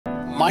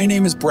My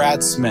name is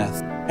Brad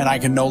Smith, and I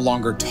can no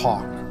longer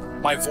talk.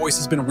 My voice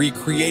has been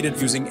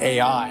recreated using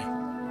AI,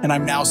 and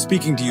I'm now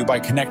speaking to you by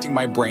connecting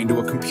my brain to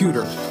a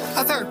computer.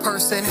 A third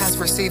person has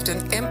received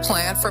an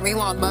implant from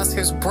Elon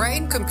Musk's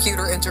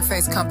brain-computer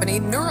interface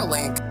company,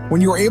 Neuralink. When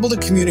you are able to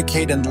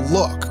communicate and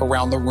look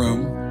around the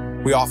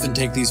room, we often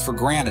take these for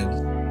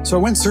granted. So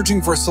I went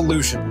searching for a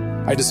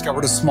solution. I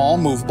discovered a small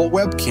movable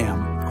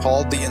webcam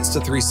called the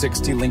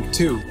Insta360 Link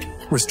 2,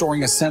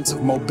 restoring a sense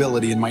of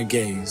mobility in my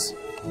gaze.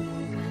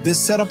 This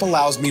setup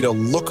allows me to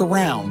look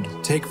around,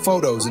 take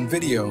photos and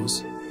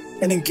videos,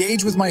 and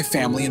engage with my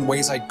family in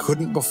ways I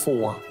couldn't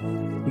before.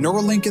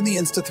 Neuralink and the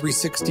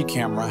Insta360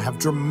 camera have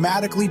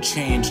dramatically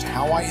changed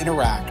how I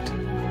interact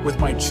with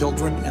my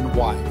children and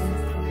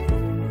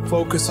wife.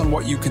 Focus on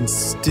what you can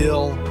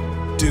still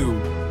do.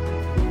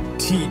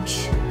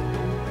 Teach,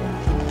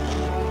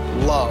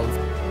 love,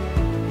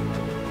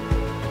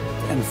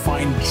 and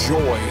find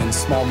joy in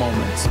small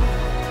moments.